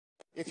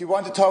If you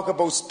want to talk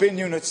about spin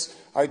units,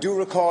 I do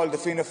recall the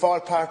Fianna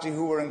Fáil party,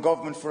 who were in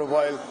government for a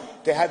while.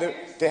 They had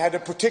a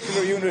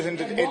particular unit in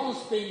the. One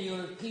spin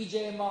unit,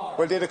 PJMR.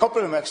 Well, they had a couple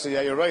of them actually.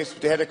 Yeah, you're right.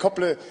 They had a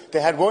couple of.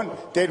 They had one.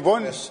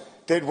 Yes.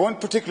 They had one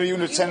particular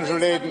unit, Senator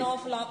Layden. An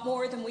awful lot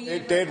more than we.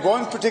 They had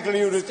one particular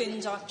unit,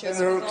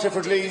 Senator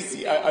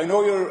Clifford-Lee. I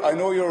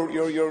know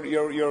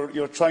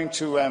you're trying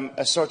to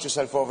assert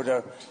yourself over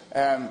there.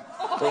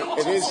 But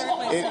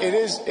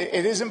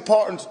it is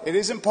important. It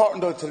is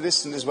important though to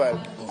listen as well.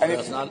 And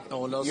if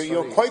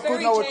you're quite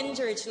good now.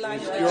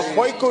 You're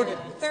quite good.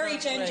 Very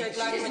gendered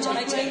language, and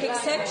I take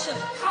exception.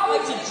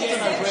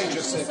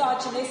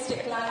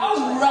 Misogynistic language.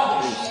 Oh,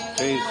 rubbish!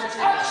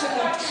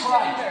 Absolute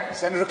traitor.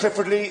 Senator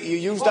Clifford-Lee, you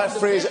used that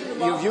phrase.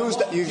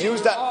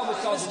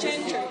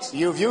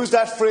 You've used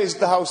that phrase at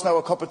the House now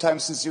a couple of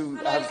times since you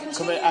have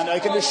come in, and I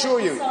can assure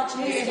you.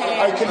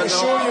 I can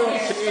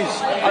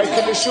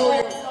assure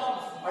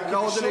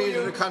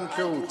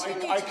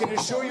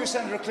you,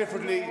 Senator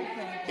Clifford-Lee,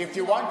 if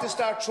you want to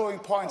start throwing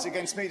points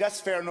against me,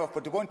 that's fair enough.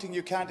 But the one thing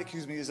you can't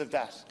accuse me is of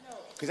that,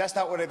 because that's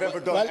not what I've ever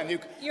done. Well,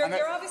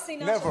 you're obviously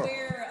not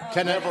aware of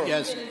never.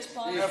 Yes.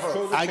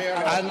 Never.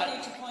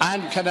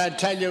 And can I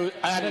tell you?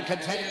 As the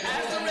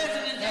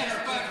resident here,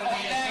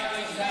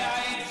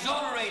 I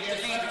exonerate the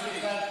leader.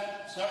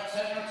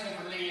 Senator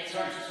Clifford-Lee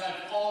asserts herself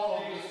all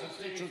over this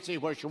constituency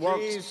where she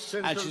works,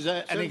 and she's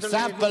an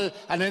example,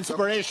 an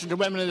inspiration to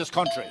women in this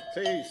country.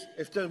 Please,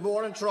 if there's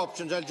more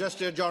interruptions, I'll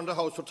just adjourn the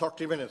House for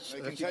 30 minutes.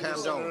 I can tell you,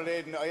 Senator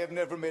Layden, I have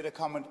never made a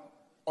comment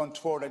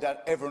untoward like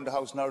that ever in the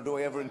House, nor do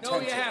I ever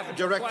intend to.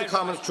 Direct the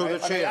comments through the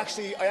chair. I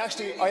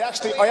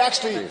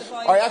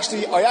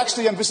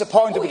actually am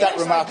disappointed with that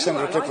remark,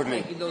 Senator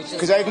Clifford-Lee,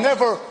 because I've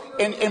never,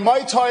 in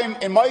my time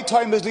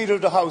as leader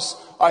of the House,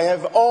 I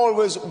have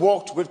always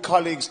worked with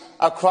colleagues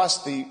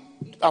across the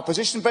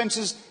opposition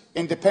benches,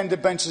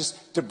 independent benches,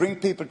 to bring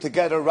people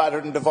together rather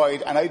than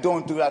divide, and I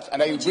don't do that.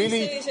 And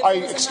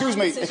excuse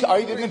me,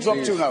 I didn't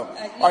interrupt you now.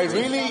 I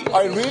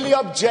really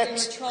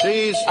object.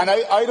 Please. And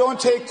I don't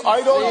take.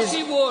 Of course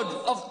he would.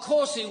 Of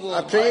course he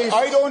would. Please.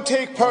 I don't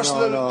take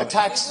personal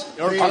attacks.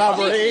 You're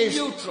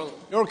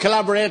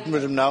collaborating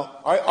with him now.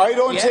 I'm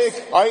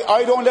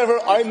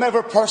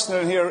never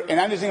personal here in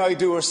anything I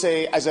do or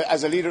say as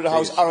a leader of the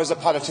House or as a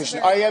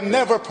politician. I am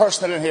never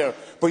personal in here.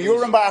 But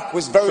your remark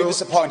was very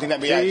disappointing. Let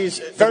me add. Please,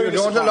 if you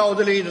don't allow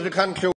the leader to conclude.